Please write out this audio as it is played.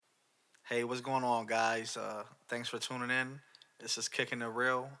Hey, what's going on, guys? Thanks for tuning in. This is Kicking the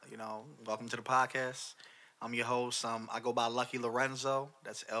Real. Welcome to the podcast. I'm your host. I go by Lucky Lorenzo.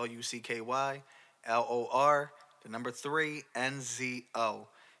 That's Lucky, the number three, NZO.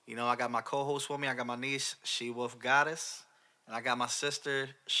 I got my co-host with me. I got my niece, She Wolf Goddess, and I got my sister,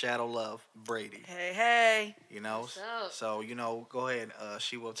 Shadow Love Brady. Hey, hey. What's up? So go ahead.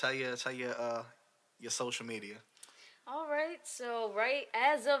 She will tell you your social media. All right, so right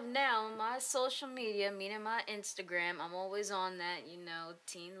as of now, my social media, meaning my Instagram, I'm always on that,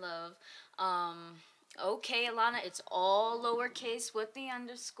 teen love. Okay, Alana, it's all lowercase with the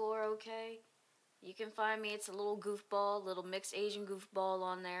underscore, okay? You can find me, it's a little goofball, little mixed Asian goofball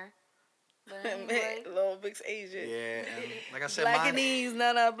on there. But anyway. Little mixed Asian. Yeah, and like I said, Blackanese,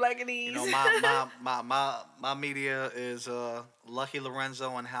 not Blackanese. My media is Lucky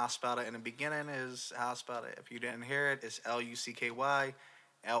Lorenzo, and how I spelled it in the beginning is how I spelled it. If you didn't hear it, it's LuckyLor,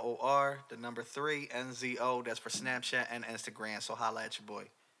 the number three, NZO. That's for Snapchat and Instagram. So holla at your boy.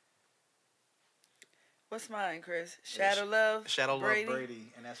 What's mine, Chris? Shadow Love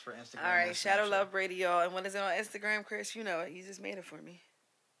Brady, and that's for Instagram. All right, Shadow Love Brady, y'all. And what is it on Instagram, Chris? You know it. You just made it for me.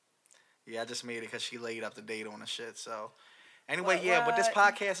 Yeah, I just made it because she laid up the date on the shit. So, anyway, what this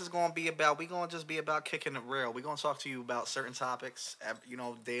podcast is going to be about, we're going to just be about kicking it real. We're going to talk to you about certain topics,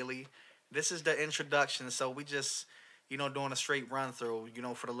 daily. This is the introduction, so we just, doing a straight run through,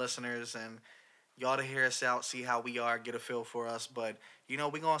 for the listeners and y'all to hear us out, see how we are, get a feel for us. But, we're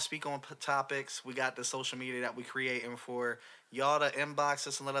going to speak on topics. We got the social media that we creating for y'all to inbox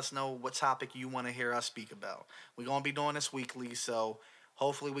us and let us know what topic you want to hear us speak about. We're going to be doing this weekly, so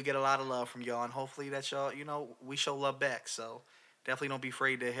hopefully we get a lot of love from y'all, and hopefully that y'all, we show love back. So definitely don't be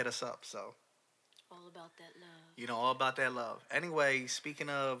afraid to hit us up. So all about that love. All about that love. Anyway, speaking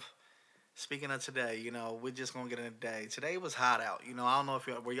of today, we're just gonna get in the day. Today was hot out. I don't know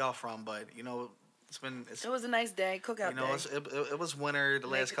where y'all from, but it was a nice day, cookout day. It was winter the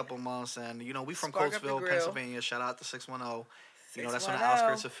last couple of months, and we from Spark up the Coatesville, grill. Pennsylvania. Shout out to 610. That's on the 610.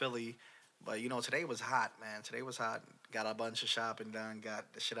 outskirts of Philly. But today was hot, man. Today was hot. Got a bunch of shopping done.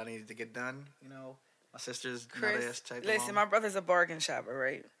 Got the shit I needed to get done. My sister's Chris, listen, my brother's a bargain shopper,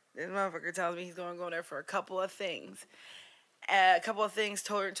 right? This motherfucker tells me he's going to go there for a couple of things. A couple of things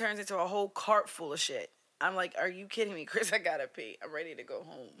turns into a whole cart full of shit. I'm like, are you kidding me, Chris? I gotta pee. I'm ready to go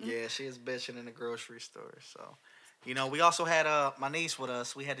home. Yeah, she is bitching in the grocery store. So, we also had my niece with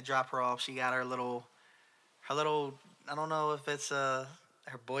us. We had to drop her off. She got her little. I don't know if it's her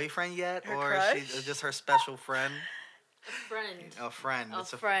boyfriend yet, her or crush? she's just her special friend. A friend.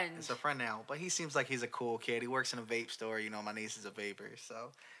 It's a friend now. But he seems like he's a cool kid. He works in a vape store. My niece is a vapor. So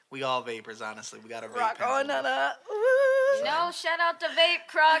we all vapors, honestly. We got a vape. Rock on, Nana. Shout out to Vape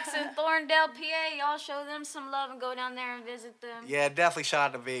Crocs in Thorndale, PA. Y'all show them some love and go down there and visit them. Yeah, definitely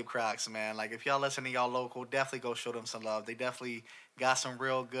shout out to Vape Crocs, man. Like, if y'all listen to y'all local, definitely go show them some love. They definitely got some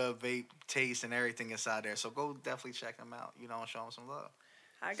real good vape taste and everything inside there. So go definitely check them out, and show them some love.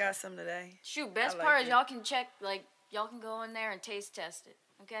 I got some today. Shoot, best part is y'all can check, y'all can go in there and taste test it,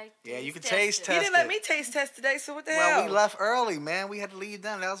 okay? Yeah, you can taste test it. He didn't let me taste test today, so what the hell? Well, we left early, man. We had to leave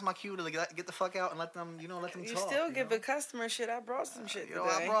them. That was my cue to get the fuck out and let them, let them you talk. Still give a customer shit. I brought some shit today.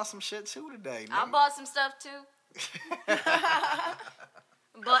 I brought some shit too today. I bought some stuff too.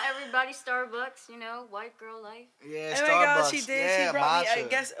 Bought everybody Starbucks, white girl life. Yeah, oh Starbucks. My God, she did. Yeah, she brought matcha. me, I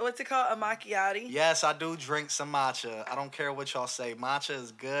guess, what's it called? A macchiato? Yes, I do drink some matcha. I don't care what y'all say. Matcha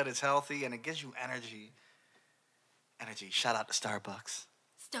is good, it's healthy, and it gives you energy. Shout out to Starbucks.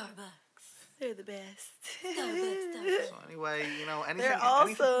 They're the best. Starbucks. So anyway, anything, they're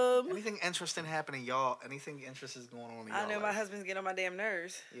awesome. Anything interesting happening, y'all? Anything interesting going on in y'all? I know my husband's getting on my damn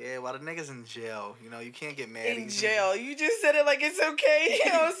nerves. Yeah, well, the nigga's in jail. You can't get mad. In jail. You just said it like it's okay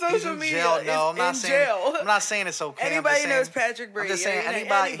on social media. Jail. No, I'm not saying. Jail. I'm not saying it's okay. Anybody knows Patrick Brady. I'm just saying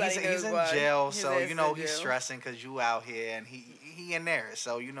anybody he's in knows jail, so he's he's stressing because you out here and he in there.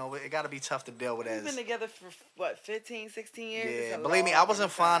 So it got to be tough to deal with. We've been together for what, 15, 16 years. Yeah, believe me, I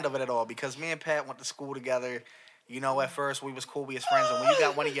wasn't fond of it at all because me and Pat went to school together. At first we was cool, we was friends, and when you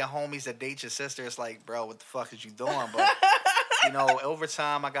got one of your homies that dates your sister, it's like, bro, what the fuck is you doing? But over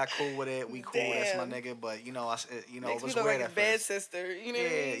time I got cool with it. We cool. That's my nigga. But it was weird like at a bad first. sister.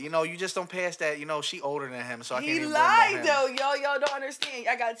 Yeah, you just don't pass that. She older than him, so I can't He even lied blame him. though, y'all don't understand.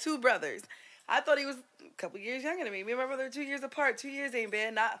 I got two brothers. I thought he was a couple years younger than me. Me and my brother are 2 years apart. 2 years ain't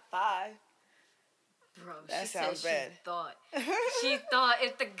bad, not 5. Bro, that she sounds said bad. She thought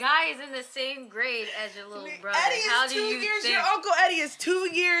if the guy is in the same grade as your little brother, Eddie how is do 2 you years. think? Your Uncle Eddie is 2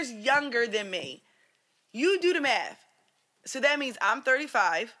 years younger than me. You do the math. So that means I'm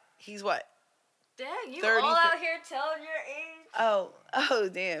 35. He's what? Dang, you 30, all out here telling your age. Oh,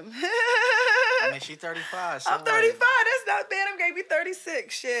 damn. I mean, she 35. So I'm 35. That's not bad. I'm gonna be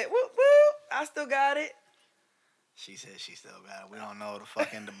 36. Shit. Whoop whoop. I still got it. She said she still got it. We don't know.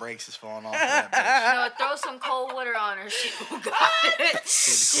 The brakes is falling off of that bitch. No, throw some cold water on her. She don't got it.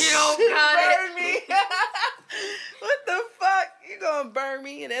 She don't got Burn it. me. What the fuck? You gonna burn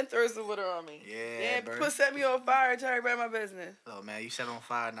me and then throw some water on me? Yeah, Set me on fire and tell everybody my business. Oh man, you set on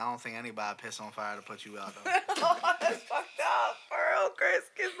fire, and I don't think anybody pissed on fire to put you out though. Oh, that's fucked up. For real, Chris.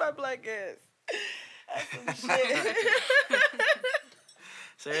 Kiss my black ass. That's some shit.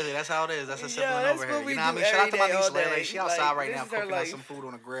 Seriously, that's how it is. That's a sibling over here. You know what I mean? Shout Shout out to my niece day. Lele. She outside right now this is her cooking us life. some food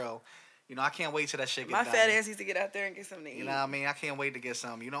on the grill. You know, I can't wait till that shit get My done. fat ass needs to get out there and get something to eat. You know what I mean? I can't wait to get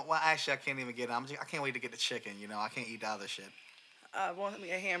some. You know what? Actually, I can't even get it. I can't wait to get the chicken. You know, I can't eat the other shit. I want me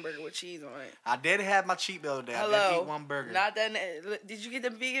a hamburger with cheese on it. I did have my cheat meal today. I did eat one burger. Not that. Did you get the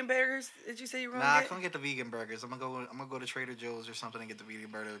vegan burgers? Did you say you were gonna Nah, get? I couldn't get the vegan burgers. I'm gonna go to Trader Joe's or something and get the vegan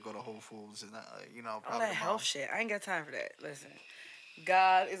burger. Go to Whole Foods and you know, All probably that tomorrow. health shit. I ain't got time for that. Listen,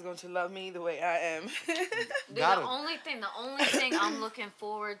 God is going to love me the way I am. Dude, the only thing I'm looking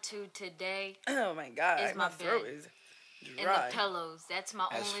forward to today. Oh my God, is my throat bed. is dry. And the pillows. That's my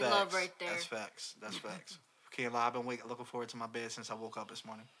only love right there. That's facts. That's facts. Can't lie. I've been looking forward to my bed since I woke up this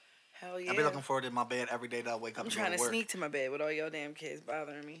morning. Hell yeah. I've been looking forward to my bed every day that I wake up. I'm to trying go to work. sneak to my bed with all your damn kids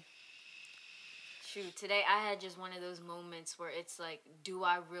bothering me. Shoot, today I had just one of those moments where it's like, do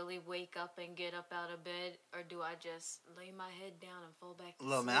I really wake up and get up out of bed, or do I just lay my head down and fall back to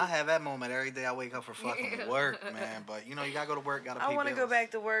Look, sleep? man, I have that moment every day I wake up for fucking work, man. But, you know, you got to go to work, got to pay bills. I want to go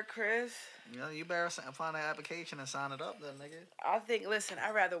back to work, Chris. You know, you better find that application and sign it up then, nigga. I think, listen,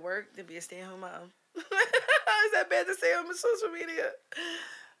 I'd rather work than be a stay-at-home mom. Is that bad to say on my social media?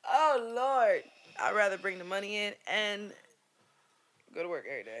 Oh, Lord. I'd rather bring the money in and go to work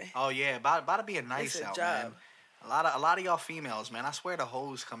every day. Oh, yeah. About to be a nice It's a out, job. man. A lot of y'all females, man, I swear the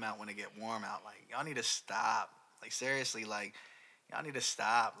hoes come out when it get warm out. Like, y'all need to stop. Like, seriously, like, y'all need to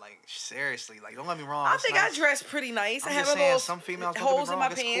stop. Like, seriously. Like, don't get me wrong. I it's think nice. I dress pretty nice. I'm I have just a saying, little some females don't holes get in me my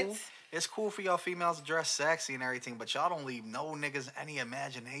wrong. It's pants. cool. It's cool for y'all females to dress sexy and everything, but y'all don't leave no niggas any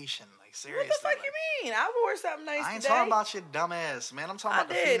imagination. Like, seriously. What the fuck like, you mean? I wore something nice I ain't today. talking about your dumb ass, man. I'm talking I about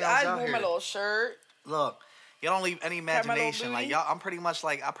the did. females out I wore here. my little shirt. Look, y'all don't leave any Got my little imagination. Like booty. y'all,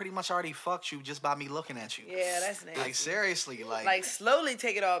 I pretty much already fucked you just by me looking at you. Yeah, that's nasty. Like seriously, Like slowly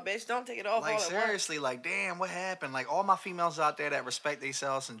take it off, bitch. Don't take it off like all at once. seriously, like damn, what happened? Like all my females out there that respect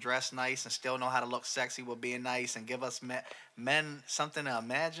themselves and dress nice and still know how to look sexy with being nice and give us men something to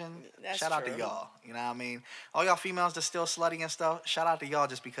imagine. That's shout out to true. y'all. You know what I mean? All y'all females that still slutty and stuff. Shout out to y'all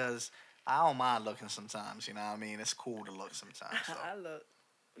just because I don't mind looking sometimes. You know what I mean? It's cool to look sometimes. So. I look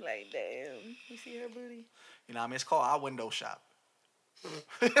like damn. You see her booty? You know what I mean? It's called our window shop.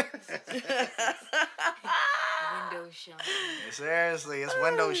 Window shopping. Yeah, seriously, it's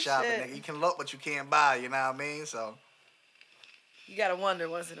window shopping. shit. Nigga. You can look, but you can't buy. You know what I mean? So You gotta wonder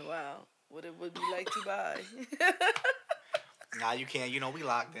once in a while what it would be like to buy. nah, you can't. You know, we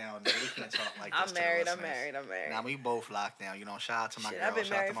locked down. Nigga. We can't talk like this. I'm married. To I'm the listeners. married. I'm married. Nah, we both locked down. You know, shout out to my Shit, girl. I've been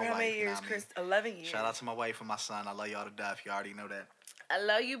shout out married to for my how wife. many You know years, what I mean? Chris? 11 years. Shout out to my wife and my son. I love y'all to death. You already know that. I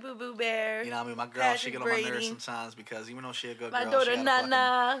love you, Boo Boo Bear. You know what I mean? My girl, she Patrick get on my nerves Brady. sometimes because even though she a good My girl, daughter she got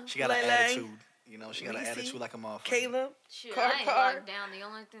Nana. an Lele, attitude. You know, she got an Reese, attitude like a motherfucker. Caleb. Shoot, Car- I ain't car. locked down. The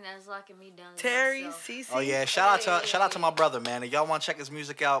only thing that's locking me down is Terry, myself. Cece. Oh yeah, shout out to my brother, man. If y'all want to check his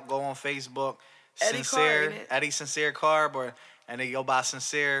music out, go on Facebook. Eddie Sincere, Carr, ain't it? Eddie Sincere Carb, and then go by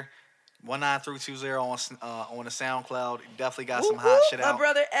Sincere 19320 on the SoundCloud. Definitely got some hot shit out. My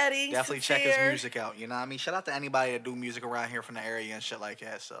brother Eddie. Definitely check his Sincere. music out. You know what I mean? Shout out to anybody that do music around here from the area and shit like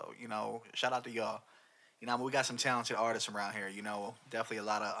that. So, you know, shout out to y'all. You know, we got some talented artists around here. You know, definitely a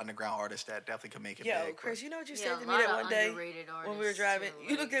lot of underground artists that definitely can make it Yo, big. Chris, you know what you Yeah, said a to me lot that of one day underrated when we were artists, driving?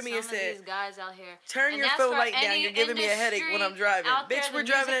 too. You looked at me and Some of said, these guys out here. "Turn And your that's phone for light down. any You're giving me a headache when I'm industry driving. out there, Bitch, the we're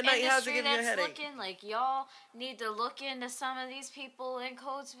driving at music night. How's it industry giving me a that's headache?" Looking like y'all need to look into some of these people in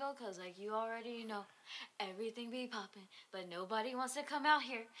Coatesville, cause like you already know, everything be popping, but nobody wants to come out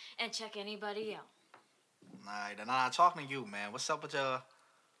here and check anybody out. Alright, now talking to you, man. What's up with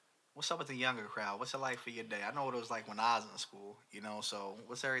the younger crowd? What's it like for your day? I know what it was like when I was in school, you know, so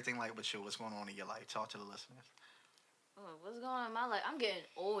what's everything like with you? What's going on in your life? Talk to the listeners. Oh, what's going on in my life? I'm getting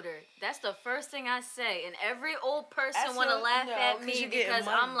older. That's the first thing I say, and every old person That's want to so- laugh no, at 'cause me you're getting because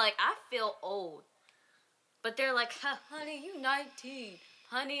money. I'm like, I feel old. But they're like, honey, you 19.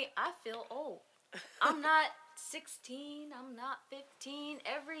 Honey, I feel old. I'm not 16. I'm not 15.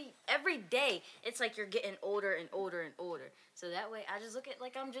 Every day, it's like you're getting older and older and older. So that way, I just look at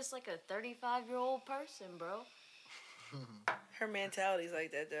like I'm just like a 35-year-old person, bro. Her mentality's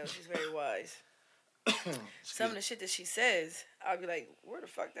like that, though. She's very wise. Some of the shit that she says, I'll be like, where the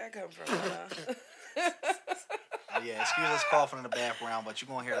fuck that come from? Yeah, excuse us coughing in the background, but you're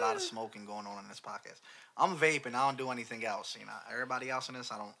going to hear a lot of smoking going on in this podcast. I'm vaping. I don't do anything else. You know, everybody else in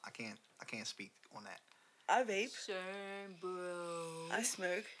this, I can't speak on that. I vape. Same, bro. I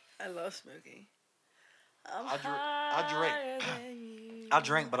smoke. I love smoking. I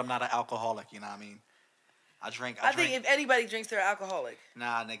drink, but I'm not an alcoholic. You know what I mean? I drink. I think if anybody drinks, they're alcoholic.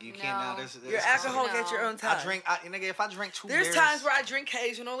 Nah, nigga, you can't. Now, you're alcoholic at your own time. Nigga, if I drink two there's beers. There's times where I drink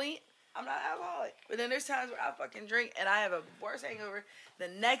occasionally. I'm not alcoholic. But then there's times where I fucking drink and I have a worse hangover the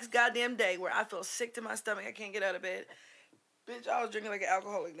next goddamn day where I feel sick to my stomach. I can't get out of bed. Bitch, I was drinking like an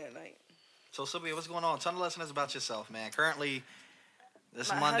alcoholic that night. So, Sylvia, what's going on? Tell the listeners about yourself, man. Currently,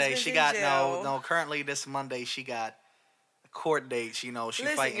 My Monday, husband's she in got jail. currently this Monday, she got court dates. You know, she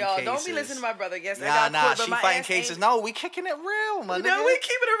Listen, fighting y'all, cases. don't be listening to my brother. Yes, I got nah, court, but she my fighting ass cases. ain't... No, we kicking it real, man. No, we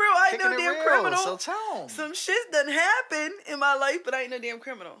keeping it real. I ain't no damn criminal. So tell him. Some shit done happened in my life, but I ain't no damn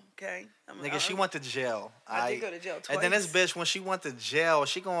criminal. Okay, Nigga, she went to jail. I did go to jail twice. And then this bitch, when she went to jail,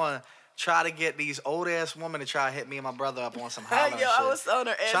 she gonna try to get these old ass women to try to hit me and my brother up on some hollering shit. I was on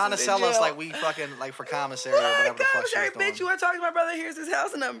her ass. Trying to sell us like we fucking like for commissary or whatever the fuck she was doing. Bitch, you want to talk to my brother? Here's his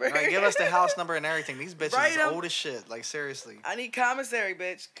house number. Right, give us the house number and everything. These bitches is old as shit. Like seriously. I need commissary,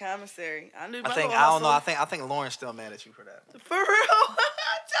 bitch. Commissary. I don't know. I think Lauren's still mad at you for that. For real?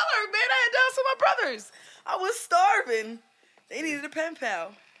 Tell her, man. I had done with my brothers. I was starving. They needed a pen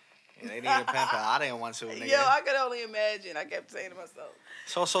pal. Yeah, they needed a pen pal. I didn't want to. Nigga. Yo, I could only imagine. I kept saying to myself.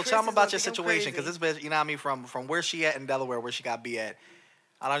 So tell me about your situation, because this bitch, you know what I mean, from where she at in Delaware, where she got be at.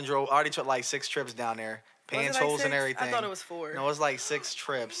 Already took like 6 trips down there, paying tolls and everything. I thought it was 4. No, it was like 6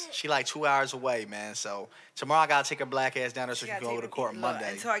 trips. She like 2 hours away, man. So tomorrow I gotta take her black ass down there so she can go to court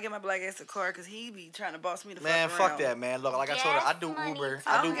Monday. Until I get my black ass to court, because he be trying to boss me to man, fuck that, man. Look, like I told her, I do Uber.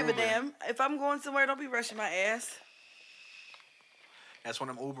 I don't give a damn. If I'm going somewhere, don't be rushing my ass. That's when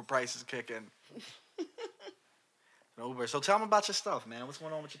them Uber prices kick in. Uber. So tell me about your stuff, man. What's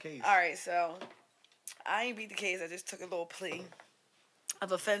going on with your case? All right, so I ain't beat the case. I just took a little plea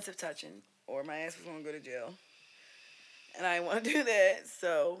of offensive touching, or my ass was going to go to jail. And I didn't want to do that,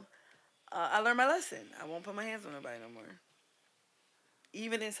 so I learned my lesson. I won't put my hands on nobody no more.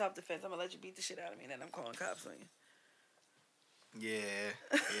 Even in self-defense, I'm going to let you beat the shit out of me, and then I'm calling cops on you. Yeah.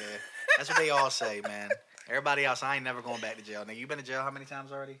 That's what they all say, man. Everybody else, I ain't never going back to jail. Nigga, you been to jail how many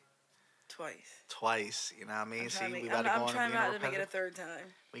times already? Twice, you know what I mean? I'm trying not to make it a third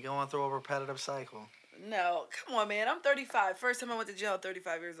time. We going through a repetitive cycle. No, come on, man. I'm 35. First time I went to jail,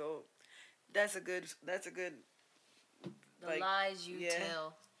 35 years old. That's a good. The lies you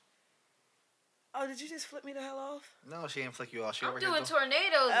tell. Oh, did you just flip me the hell off? No, she ain't flick you off. I'm doing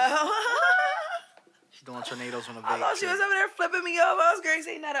tornadoes. She's doing tornadoes on the vape. I thought she was over there flipping me off. I was great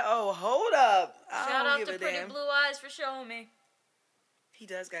saying that. Oh, hold up. Shout out to Pretty Blue Eyes for showing me. He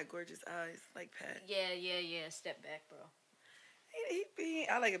does got gorgeous eyes, like Pat. Yeah. Step back, bro.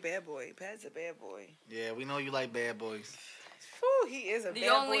 I like a bad boy. Pat's a bad boy. Yeah, we know you like bad boys. Whew, he is a bad boy. The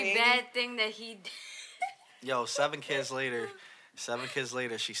only bad thing that he did. Yo, 7 kids later,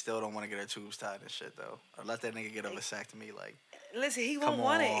 she still don't want to get her tubes tied and shit, though. Or let that nigga get a vasectomy, like. Listen, he won't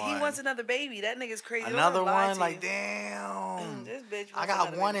want it. He wants another baby. That nigga's crazy. Another one? Like, damn. This bitch I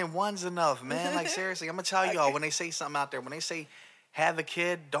got one and one's enough, man. Like, seriously, I'm going to tell y'all, when they say something out there, when they say have a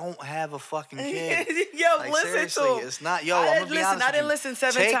kid, don't have a fucking kid. Yo, like, listen seriously, to him. It's not, yo, I'm going to be honest with you. I didn't listen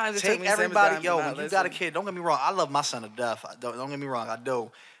 7 times. It take took me everybody, 7 times yo, when you got a kid, don't get me wrong. I love my son to death. Don't get me wrong, I do.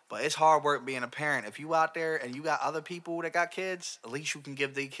 But it's hard work being a parent. If you out there and you got other people that got kids, at least you can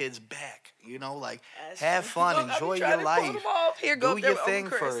give their kids back. You know, like, have fun, enjoy your life. Do your thing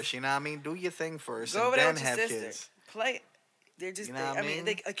first, you know what I mean? Do your thing first, and then have kids. Play. They're just, I mean,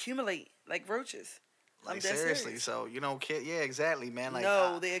 they accumulate like roaches. Like, seriously. So, you know, kid, yeah, exactly, man. Like,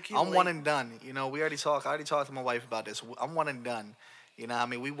 no, they accumulate. I'm one and done. You know, I already talked to my wife about this. I'm one and done. You know what I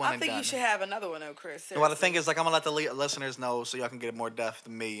mean? We one and done. I think you should have another one, though, Chris. Seriously. Well, the thing is, like, I'm going to let the listeners know so y'all can get more depth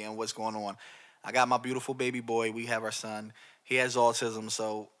than me and what's going on. I got my beautiful baby boy. We have our son. He has autism,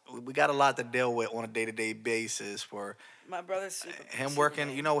 so we got a lot to deal with on a day-to-day basis for my brother's super, him working.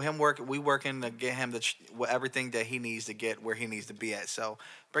 Man. You know, we working to get him everything that he needs to get where he needs to be at. So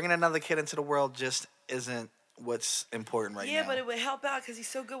bringing another kid into the world just isn't what's important right now. Yeah, but it would help out because he's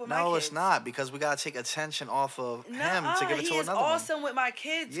so good with my kids. No, it's not, because we got to take attention off of him to give it to another one. He is awesome with my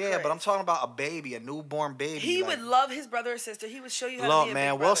kids, Yeah, Chris. but I'm talking about a baby, a newborn baby. He would love his brother or sister. He would show you how to be a big brother. Look,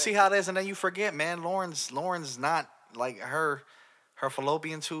 man, we'll see how it is, and then you forget, man, Lauren's not like her her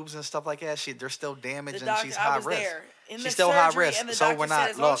fallopian tubes and stuff like that, they're still damaged and she's I high was risk. there in She's the still high surgery, risk. and the So doctor we're said not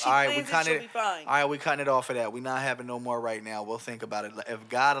as long as look. she All right, cleans it, she'll be fine. All right, we cutting it off of that. We're not having no more right now. We'll think about it. If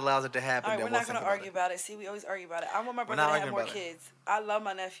God allows it to happen, All right, then we're we'll not think gonna about argue it. about it. See, we always argue about it. I want my brother not to have arguing more about it. kids. I love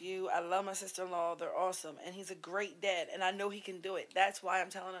my nephew. I love my sister-in-law. They're awesome, and he's a great dad. And I know he can do it. That's why I'm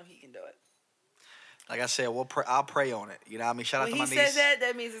telling him he can do it. Like I said, I'll pray on it. You know what I mean? Shout out When to my he niece. says that,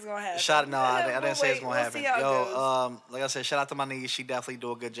 that means it's gonna happen. I didn't say it's gonna We'll happen. see how it goes. Like I said, shout out to my niece. She definitely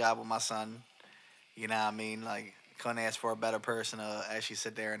do a good job with my son. You know what I mean? Like, couldn't ask for a better person to actually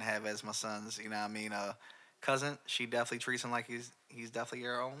sit there and have as my son's. You know what I mean? Cousin. She definitely treats him like he's definitely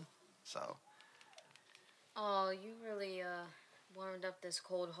your own. So. Oh, you really warmed up this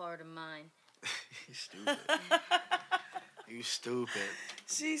cold heart of mine. You stupid. You stupid.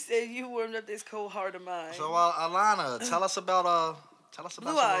 She said you warmed up this cold heart of mine. So, Alana, tell us about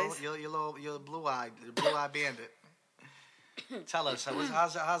Blue eyes. your blue eye bandit. Tell us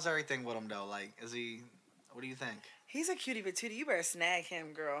how's everything with him though? Like, is he? What do you think? He's a cutie patootie. You better snag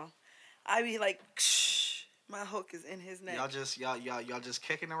him, girl. I be like, shh. My hook is in his neck. Y'all just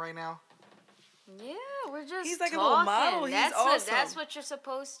kicking it right now. Yeah, we're just He's like talking. a little model. He's awesome. That's what you're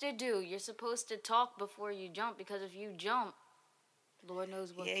supposed to do. You're supposed to talk before you jump, because if you jump, Lord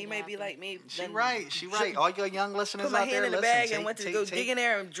knows what. Yeah, he can might happen. be like me. She right. All your young listeners Put my out there, hand in the listen, bag and went to go dig in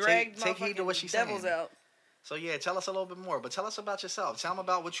there and drag take heed to what she's devils saying. out. So yeah, tell us a little bit more. But tell us about yourself. Tell them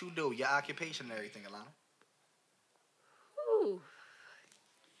about what you do, your occupation and everything, Alana. Ooh.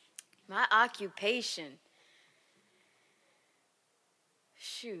 My occupation.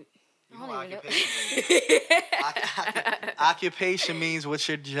 Shoot. You I know don't even occupation. Occupation means what's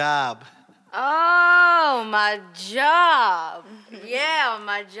your job? Oh, my job. Yeah,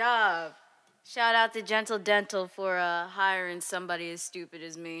 my job. Shout out to Gentle Dental for hiring somebody as stupid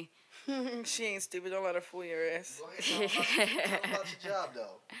as me. She ain't stupid. Don't let her fool your ass. Tell us about your job,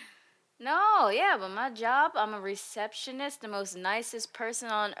 though. No, yeah, but my job, I'm a receptionist, the most nicest person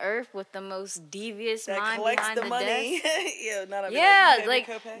on earth with the most devious That mind collects behind the the money. desk. Yeah, not a Yeah, you like,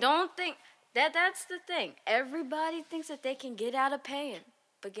 copay? don't think that's the thing. Everybody thinks that they can get out of paying,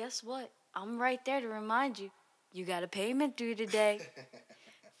 but guess what? I'm right there to remind you. You got a payment due today.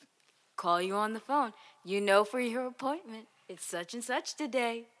 Call you on the phone. You know, for your appointment, it's such and such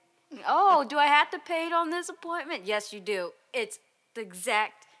today. Oh, do I have to pay it on this appointment? Yes, you do. It's the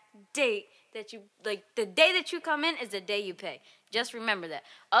exact date that you, like, the day that you come in is the day you pay. Just remember that.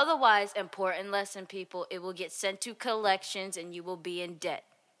 Otherwise, important lesson, people, it will get sent to collections and you will be in debt.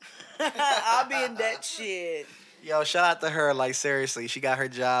 I'll be in that shit. Yo, shout out to her. Like, seriously, she got her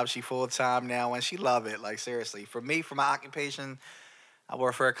job. She full time now, and she love it. Like, seriously. For me, for my occupation, I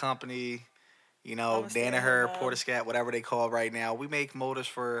work for a company, you know, Danaher, Portiscat, whatever they call it right now. We make motors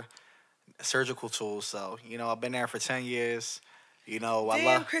for surgical tools. So, you know, I've been there for 10 years. You know, Damn,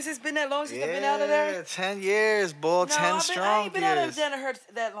 I love. Chris, it's been that long since I've been out of there? Yeah, 10 years, boy. 10 strong I ain't been out of years. Danaher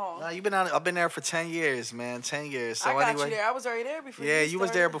that long. No, you've been out. I've been there for 10 years, man. 10 years. So I got anyway, you there. I was already there before. yeah, you was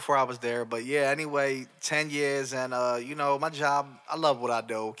started. there before I was there. But yeah, anyway, 10 years, and you know, my job, I love what I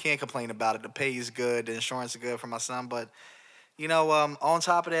do. Can't complain about it. The pay is good. The insurance is good for my son. But you know, on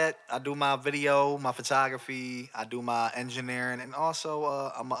top of that, I do my video, my photography. I do my engineering, and also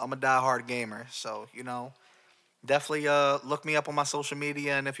I'm a diehard gamer. So you know. Definitely look me up on my social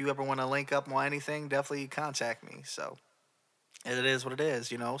media, and if you ever want to link up on anything, definitely contact me. So it is what it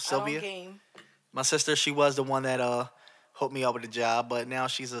is, you know. Sylvia, I don't game. my sister, she was the one that hooked me up with the job, but now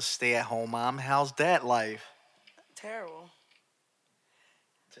she's a stay-at-home mom. How's that life? Terrible.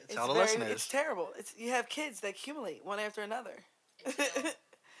 Tell the listeners. It's terrible. You have kids that accumulate one after another.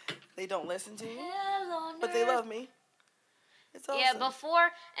 They don't listen to you, but they love me. It's awesome. Yeah, before,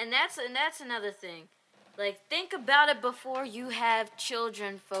 and that's another thing. Like, think about it before you have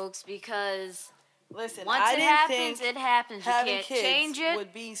children, folks, because listen, once it happens, it happens. You can't change it.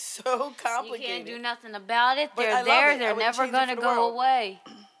 Would be so complicated. You can't do nothing about it. But They're there. It. They're never gonna go world. away.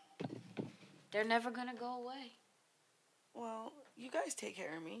 They're never gonna go away. Well, you guys take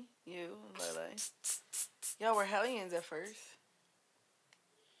care of me. You and Lele. Y'all were hellions at first.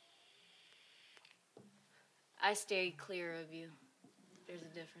 I stay clear of you. There's a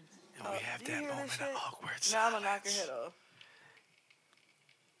difference. And we have that moment of awkward silence. Now I'm gonna knock your head off.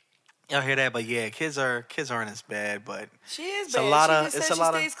 Y'all hear that? But yeah, kids aren't as bad, but she is it's bad. a lot she of just it's said a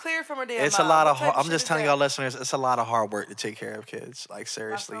lot she stays of clear from her damn it's mom. a lot of What type I'm just telling that? y'all listeners, it's a lot of hard work to take care of kids. Like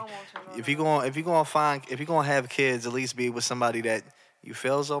seriously, if you're gonna have kids, at least be with somebody that you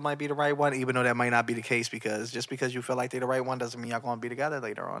feel as though might be the right one, even though that might not be the case, because just because you feel like they're the right one doesn't mean y'all gonna be together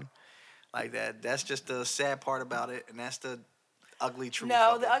later on. Like that's just the sad part about it, and that's the ugly truth.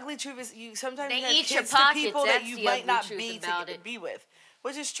 No, of the it. ugly truth is you sometimes They you have eat your kids to pockets, people that that's you the might ugly not truth be about to it. be with,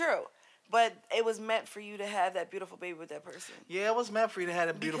 which is true. But it was meant for you to have that beautiful baby with that person. Yeah, it was meant for you to have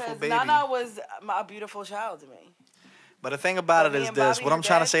a beautiful Because baby. Nana was a beautiful child to me. But the thing about But it me is and this. Bobby, What her I'm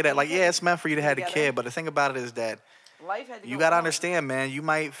trying to dad, say that, we like, yeah, couldn't it's meant for you to be have a together. kid. But the thing about it is that Life had to you go gotta on. understand, man. You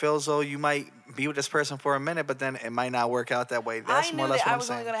might feel as though you might be with this person for a minute, but then it might not work out that way. That's I more or knew less that what I I'm was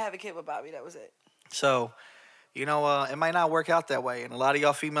saying. only gonna have a kid with Bobby. That was it. So, it might not work out that way. And a lot of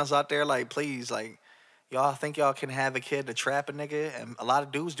y'all females out there, like, please, like, y'all think y'all can have a kid to trap a nigga, and a lot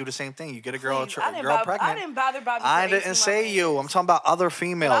of dudes do the same thing. You get a girl, Please, I girl I pregnant. didn't bother Bobby. I for 18 didn't say months. you. I'm talking about other But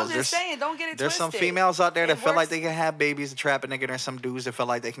females. I'm just saying, don't get it There's twisted. some females out there that It feel like works- they can have babies to trap a nigga. There's some dudes that feel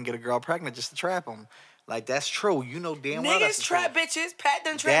like they can get a girl pregnant just to trap them. Like, that's true. You know damn well that's Niggas the trap truth. bitches. Pat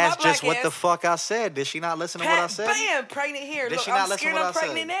done trap That's my black just what ass. the fuck I said. Did she not listen to what I Pat, said? bam, pregnant here. Did Look, she not I'm listen scared to what I'm I said?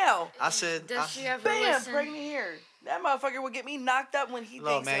 pregnant now. I said, Does she ever Bam, listen? pregnant here. That motherfucker would get me knocked up when he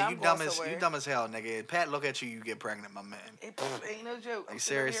look, thinks that man, I'm you going dumb as somewhere. you dumb as hell, nigga. Pat, look at you, you get pregnant, my man. It ain't no joke. Like, I'm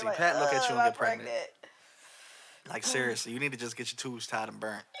sitting over here seriously, Pat, look at you and I'm get pregnant. Like, seriously, you need to just get your tubes tied and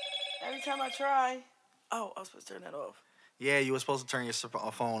burnt. Every time I try. Oh, I was supposed to turn that off. Yeah, you were supposed to turn your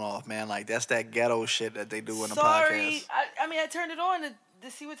phone off, man. Like, that's that ghetto shit that they do in the Sorry. podcast. I mean, I turned it on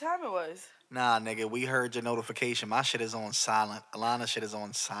to see what time it was. Nah, nigga, we heard your notification. My shit is on silent. Alana's shit is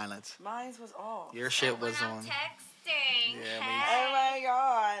on silent. Mine was off. Your shit was When I'm on. texting. Yeah, Oh my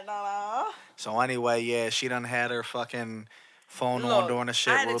God, Nana. So anyway, yeah, she done had her fucking phone on Look, during the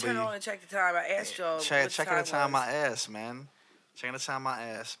shit. I had to We'll turn be it on and check the time. I asked y'all. checking the time was. my ass, man. Checking the time my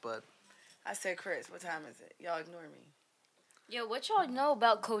ass, but I said, Chris, what time is it? Y'all ignore me. Yo, what y'all know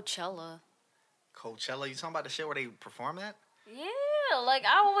about Coachella? Coachella, you talking about the shit where they perform at? Yeah, like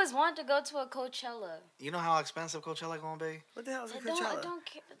I always wanted to go to a Coachella. You know how expensive Coachella gonna be? What the hell is a I Coachella? don't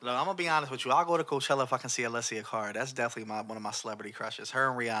care. Look, I'm gonna be honest with you. I'll go to Coachella if I can see Alessia Cara. That's definitely one of my celebrity crushes. Her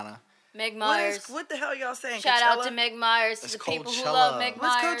and Rihanna. Meg Myers. What the hell y'all saying? Shout Coachella? out to Meg Myers, to It's the people who Coachella. love Meg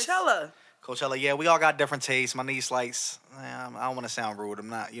What's Myers. Coachella? Coachella, yeah, we all got different tastes. My niece likes, I don't want to sound rude. I'm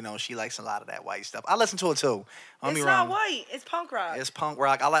not, she likes a lot of that white stuff. I listen to it too. Don't It's be not wrong. white. It's punk rock. It's punk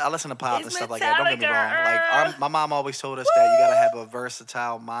rock. I listen to pop It's and stuff like that. Don't get me wrong. Metallica. Like my mom always told us that you gotta have a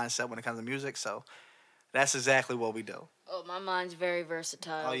versatile mindset when it comes to music. So that's exactly what we do. Oh, my mind's very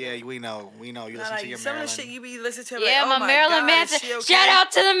versatile. Oh yeah, we know. You listen to your some Marilyn. of the shit you be listening to. Yeah, like, my oh Marilyn God, Manson. is she okay? Shout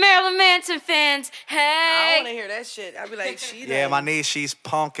out to the Marilyn Manson fans. I Hey. want to hear that shit. I be like, she. Yeah, done- my niece, she's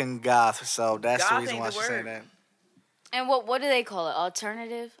punk and goth, so that's the Goth reason ain't why the she's saying word. that. And what do they call it?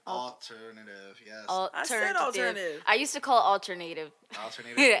 Alternative? Alternative, yes. I said alternative. I used to call it alternative.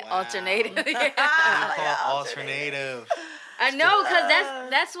 Alternative. Yeah, Wow. alternative. You Yeah. call it alternative. I know, cause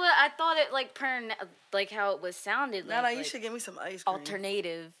that's what I thought it like how it was sounded. Nana, like, you should give me some ice cream.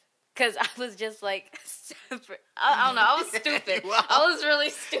 alternative. Cause I was just like, I don't know, I was stupid. I was really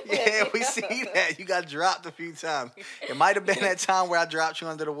stupid. Yeah, we see that. You got dropped a few times. It might have been that time where I dropped you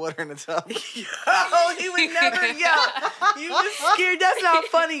under the water in the tub. Oh, he would never yell. You was scared. That's not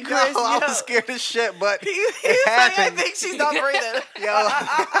funny, Chris. No, I Yo. was scared as shit, but He it was like, I happened. think she's not breathing. Yo,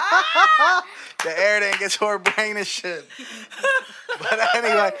 the air didn't get to her brain and shit. But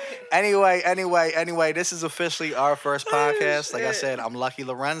anyway, this is officially our first podcast. Like I shit. said, I'm Lucky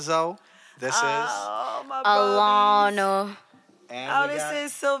Lorenzo. This Oh, my brother. Alano. is. And Oh, we this got,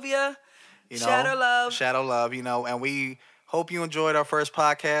 is Sylvia. you know, Shadow Love. Shadow Love, and we hope you enjoyed our first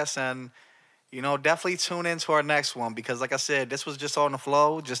podcast and, definitely tune into our next one because like I said, this was just on the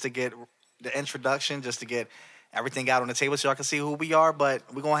flow just to get the introduction, just to get everything out on the table so y'all can see who we are, but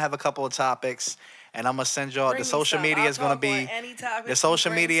we're going to have a couple of topics and I'm going to send y'all, Bring the me social some. media I'll is going to talk on be, any topic the you social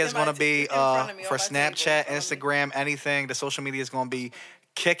bring media is to going my to be in front of me, for on my table, Snapchat, in front of me. Instagram, anything. The social media is going to be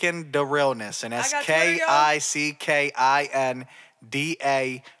Kickin the Realness, and that's I got Twitter, yo.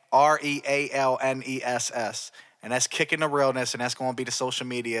 KICKINDAREALNESS. And that's Kickin the Realness, and that's going to be the social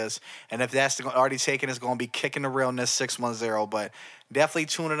medias. And if that's already taken, it's going to be Kickin the Realness 610. But definitely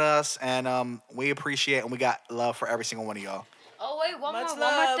tune in us, and we appreciate and we got love for every single one of y'all. Oh wait, one Much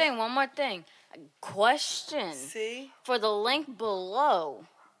more thing. Question. See? For the link below,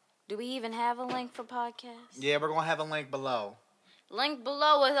 do we even have a link for podcasts? Yeah, we're going to have a link below. Link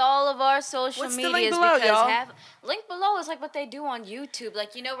below with all of our social What's the medias link below, because y'all? link below is like what they do on YouTube,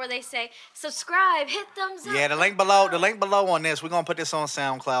 like where they say subscribe, hit thumbs up. Yeah, the link below on this, we're going to put this on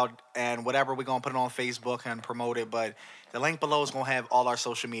SoundCloud and whatever, we're going to put it on Facebook and promote it, but the link below is going to have all our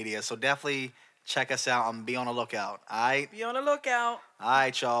social media, so definitely check us out and be on the lookout, all right? Be on the lookout. All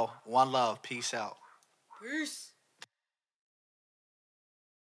right, y'all. One love. Peace out. Peace.